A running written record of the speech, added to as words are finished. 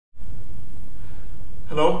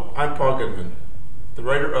Hello, I'm Paul Gunneman, the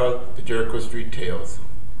writer of the Jericho Street Tales.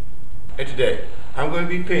 And today, I'm going to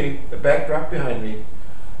be painting the backdrop behind me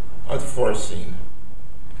of the forest scene.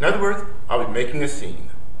 In other words, I'll be making a scene.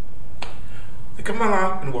 So come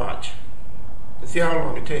along and watch and see how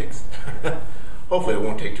long it takes. Hopefully it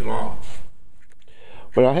won't take too long.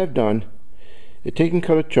 What I have done is taken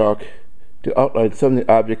colored chalk to outline some of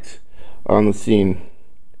the objects on the scene.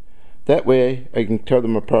 That way I can tell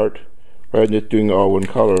them apart rather than just doing all one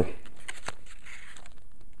color.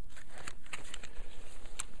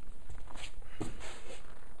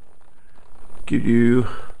 Give you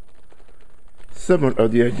somewhat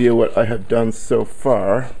of the idea what I have done so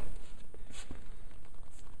far.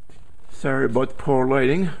 Sorry about the poor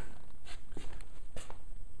lighting.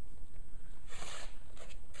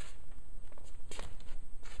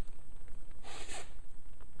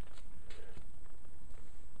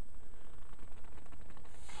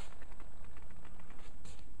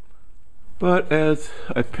 But as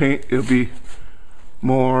I paint, it'll be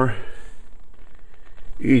more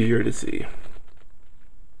easier to see.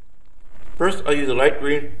 First, I'll use a light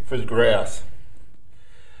green for the grass.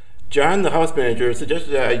 John, the house manager, suggested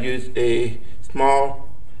that I use a small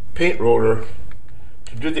paint roller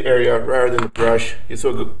to do the area rather than a brush. He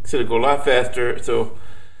said it'd go a lot faster, so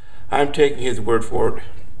I'm taking his word for it.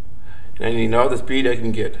 And I need all the speed I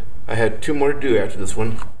can get. I had 2 more to do after this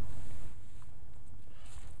one.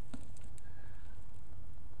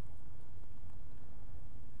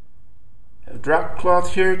 I've dropped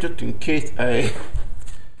cloth here just in case I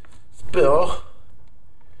spill.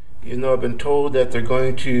 Even though I've been told that they're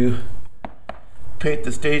going to paint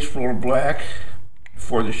the stage floor black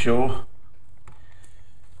for the show.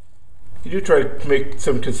 You do try to make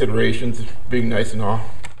some considerations, being nice and all.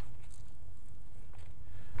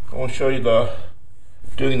 I won't show you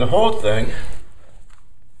doing the whole thing,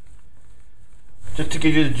 just to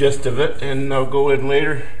give you the gist of it, and I'll go in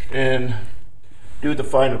later and do the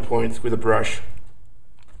finer points with a brush.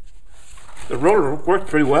 The roller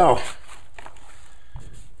worked pretty well.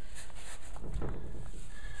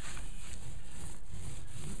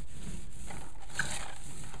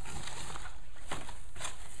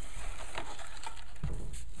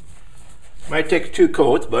 Might take 2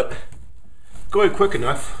 coats, but going quick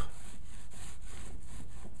enough.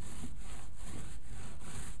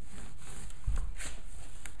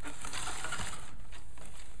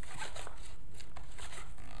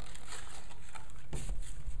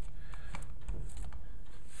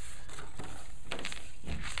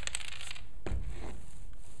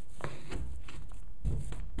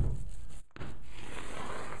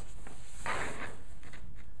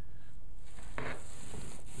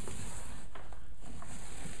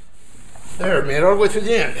 There, made it all the way to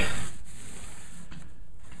the end.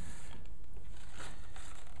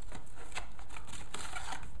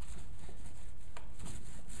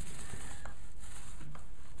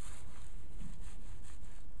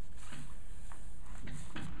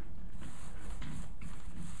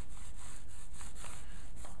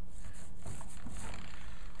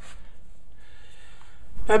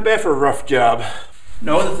 Not bad for a rough job.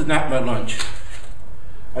 No, this is not my lunch.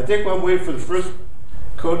 I think I'll wait for the first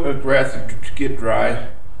coat of grass to get dry.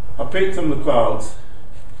 I'll paint some of the clouds.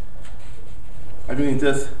 I'm doing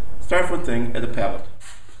this Starfoot thing as a palette.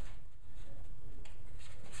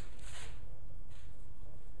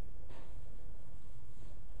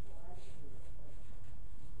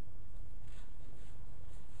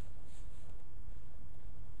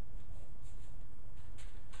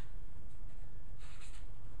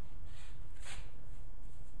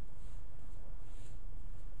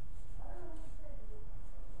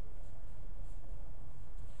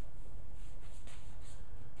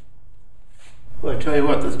 Well, I tell you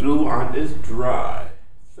what, this glue on is dry.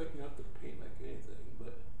 It's sucking up the paint like anything,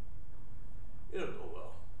 but it'll go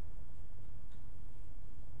well.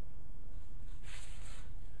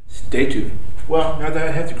 Stay tuned. Well, now that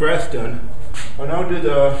I have the grass done, I'll now do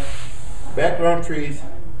the background trees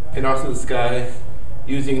and also the sky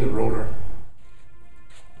using the roller.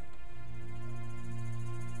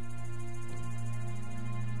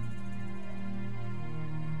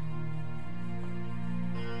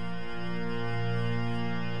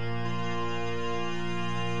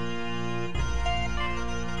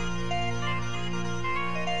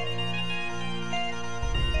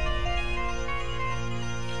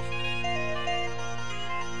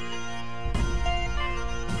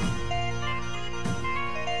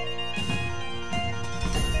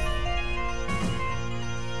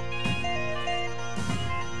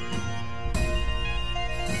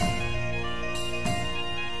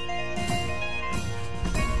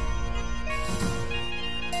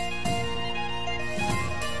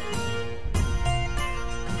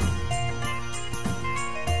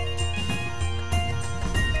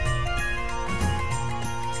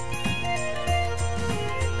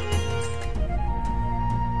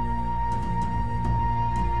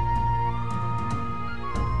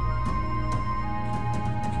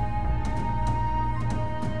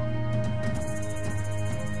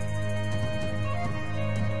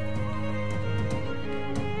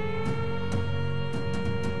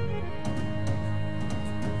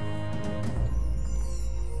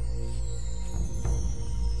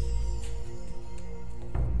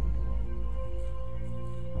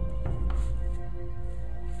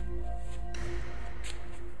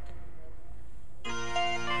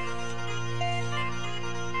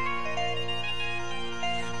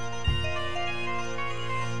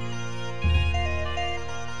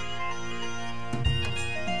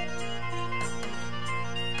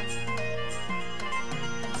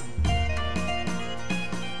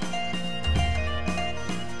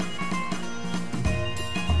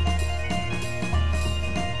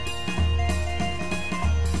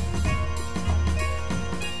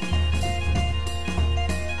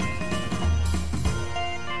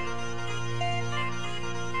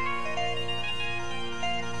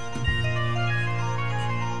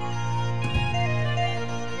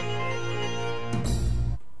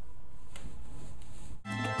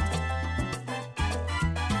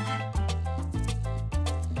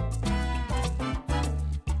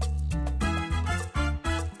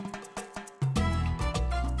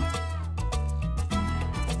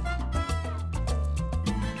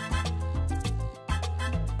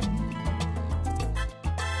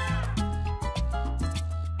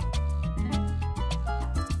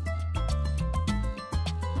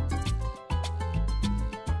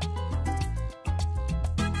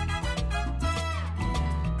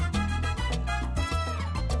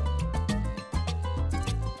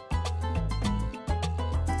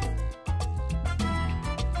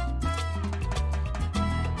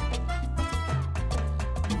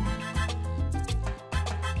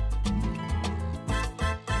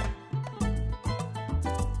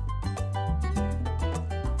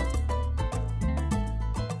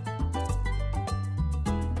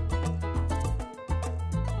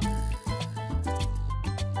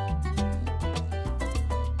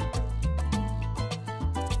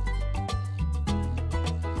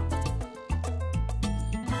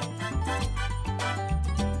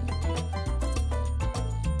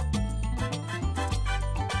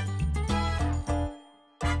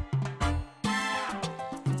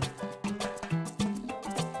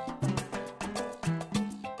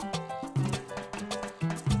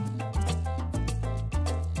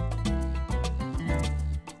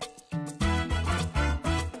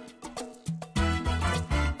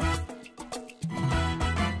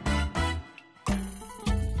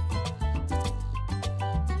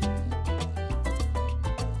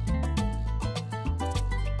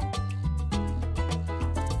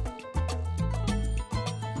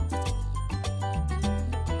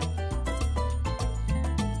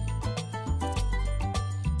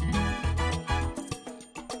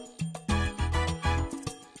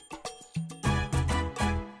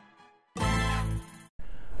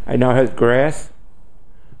 I now have grass,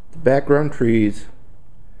 the background trees,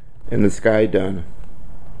 and the sky done.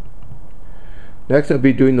 Next I'll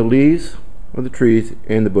be doing the leaves of the trees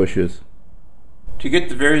and the bushes. To get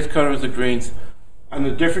the various colors of greens on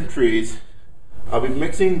the different trees, I'll be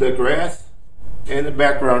mixing the grass and the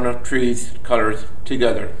background of trees colors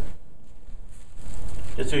together.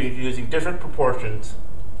 So you're using different proportions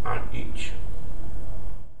on each.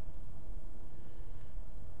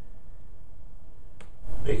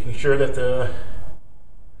 Making sure that the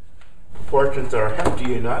proportions are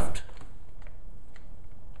hefty enough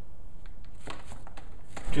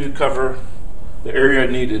to cover the area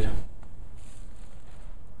needed.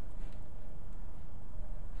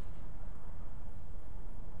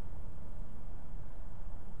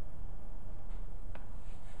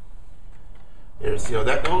 There, see how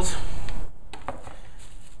that goes?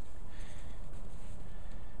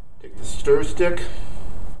 Take the stir stick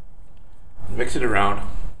and mix it around.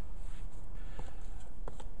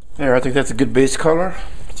 There, I think that's a good base color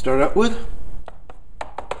to start out with.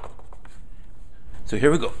 So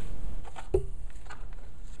here we go.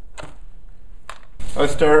 I'll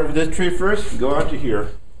start with this tree first and go on to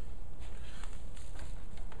here.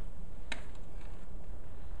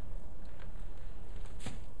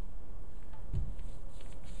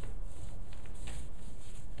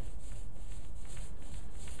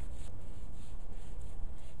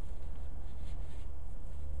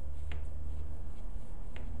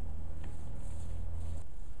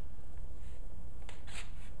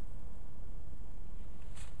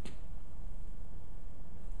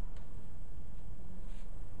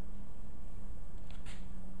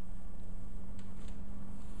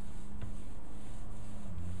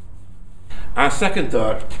 On second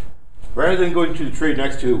thought, rather than going to the tree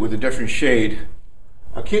next to it with a different shade,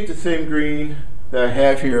 I'll keep the same green that I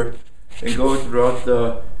have here and go throughout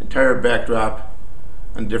the entire backdrop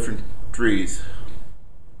on different trees.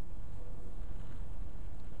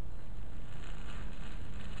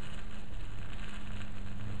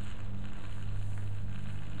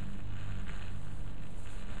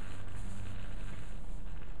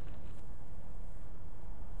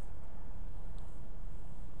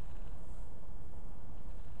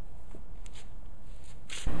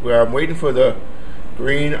 Where I'm waiting for the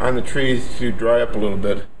green on the trees to dry up a little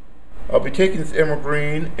bit, I'll be taking this emerald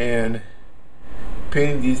green and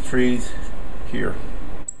painting these trees here.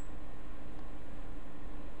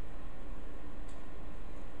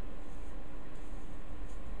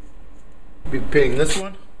 I'll be painting this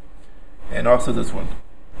one and also this one.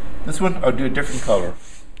 This one I'll do a different color.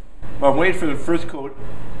 While I'm waiting for the first coat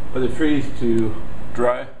of the trees to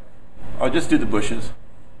dry, I'll just do the bushes.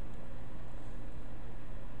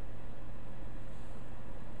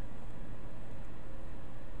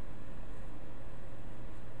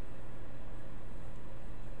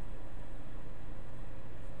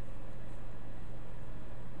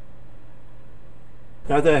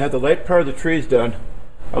 Now that I have the light part of the trees done,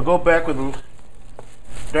 I'll go back with a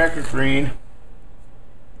darker green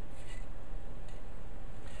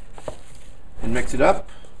and mix it up.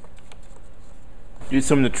 Do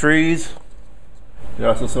some of the trees and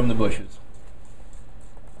also some of the bushes.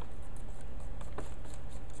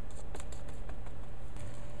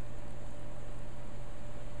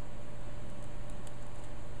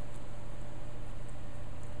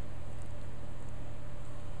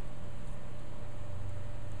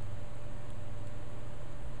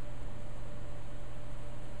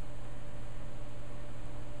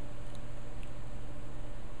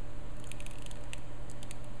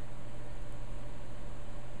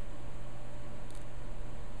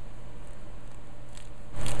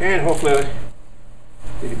 And hopefully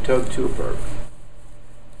you can tell the two apart.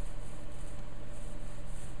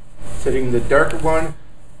 Setting the darker one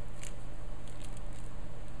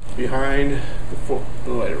behind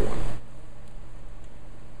the lighter one.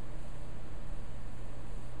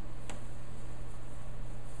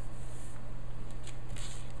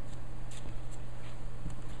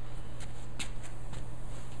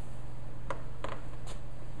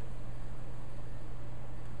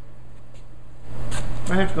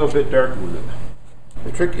 I have to go a bit darker with it.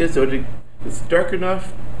 The trick is that it's dark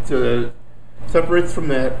enough so that it separates from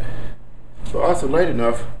that, but also light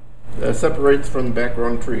enough that it separates from the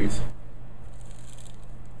background trees.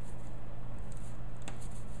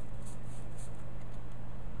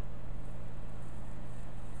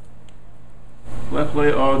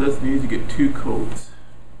 Luckily, all this needs to get 2 coats.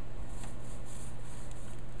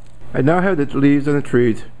 I now have the leaves on the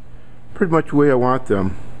trees pretty much the way I want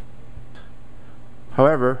them.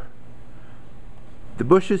 However, the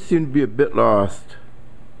bushes seem to be a bit lost,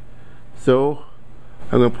 so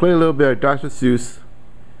I'm going to play a little bit of Dr. Seuss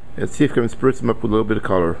and see if I can spruce them up with a little bit of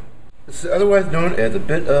color. This is otherwise known as a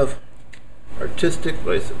bit of artistic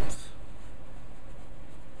license.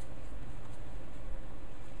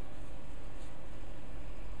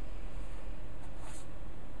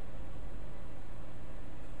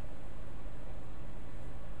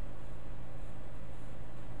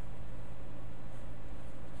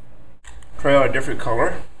 Try out a different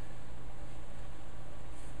color.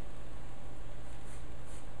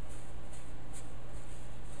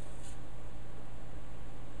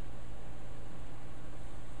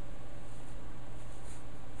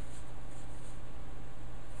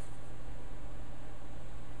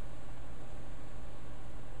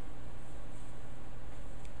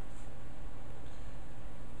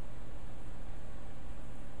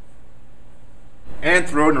 And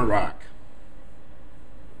throw in a rock.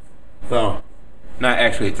 So, not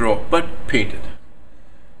actually throw it, but paint it.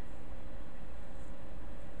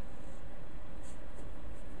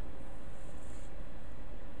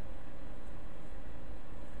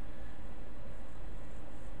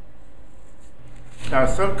 Now,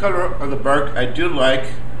 some color of the bark I do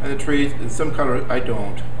like on the trees, and some color I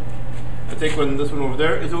don't. I think this one over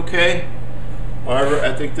there is okay. However,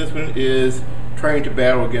 I think this one is trying to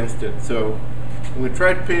battle against it. So, I'm going to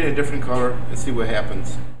try to paint it a different color and see what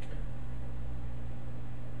happens.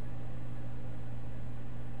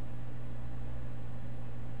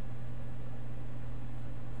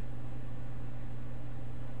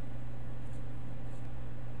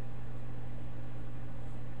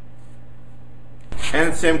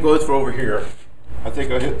 And the same goes for over here. I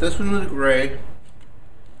think I'll hit this one with a gray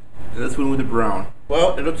and this one with a brown.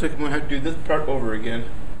 Well, it looks like I'm going to have to do this part over again.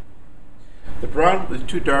 The brown was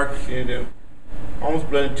too dark and it almost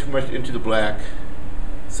blended too much into the black.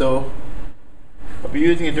 So I'll be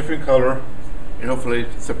using a different color and hopefully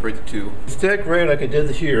separate the two. Instead of gray like I did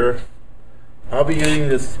here, I'll be using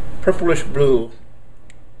this purplish blue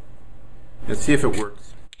and see if it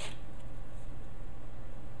works.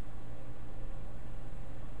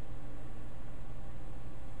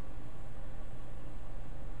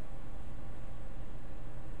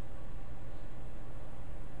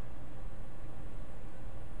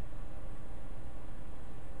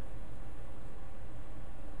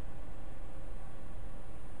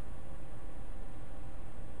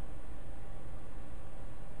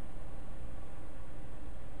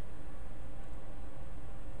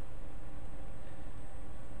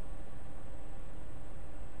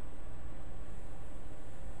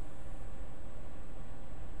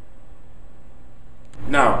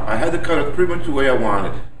 Now, I had the color pretty much the way I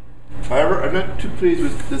wanted. However, I'm not too pleased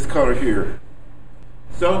with this color here.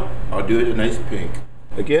 So, I'll do it a nice pink.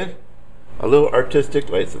 Again, a little artistic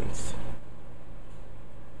license.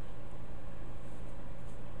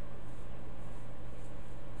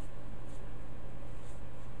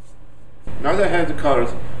 Now that I have the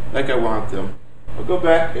colors like I want them, I'll go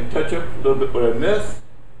back and touch up a little bit what I missed.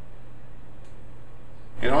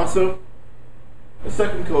 And also, a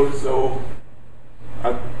second coat so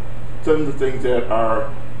some of the things that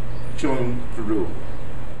are showing through.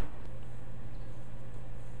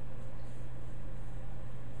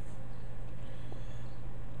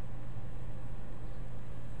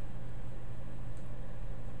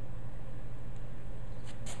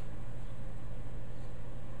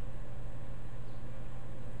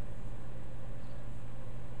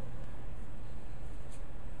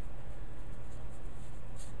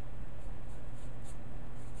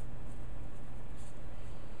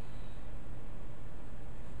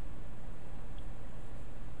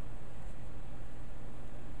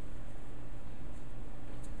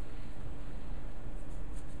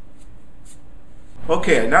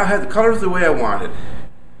 Okay, I now have the colors the way I wanted.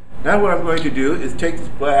 Now what I'm going to do is take this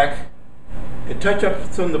black and touch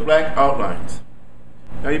up some of the black outlines.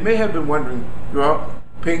 Now you may have been wondering throughout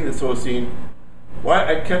painting this whole scene why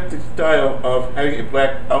I kept the style of having a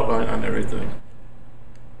black outline on everything.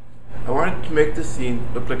 I wanted to make this scene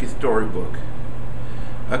look like a storybook.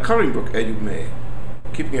 A coloring book, as you may,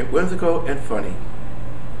 keeping it whimsical and funny.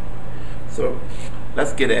 So,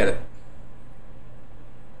 let's get at it.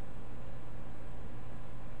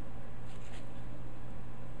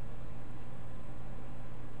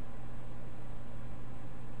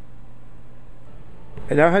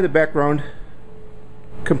 I now have the background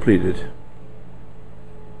completed.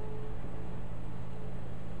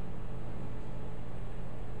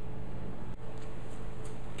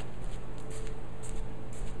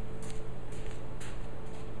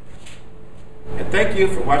 And thank you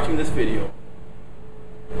for watching this video.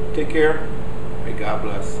 Take care. May God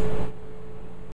bless.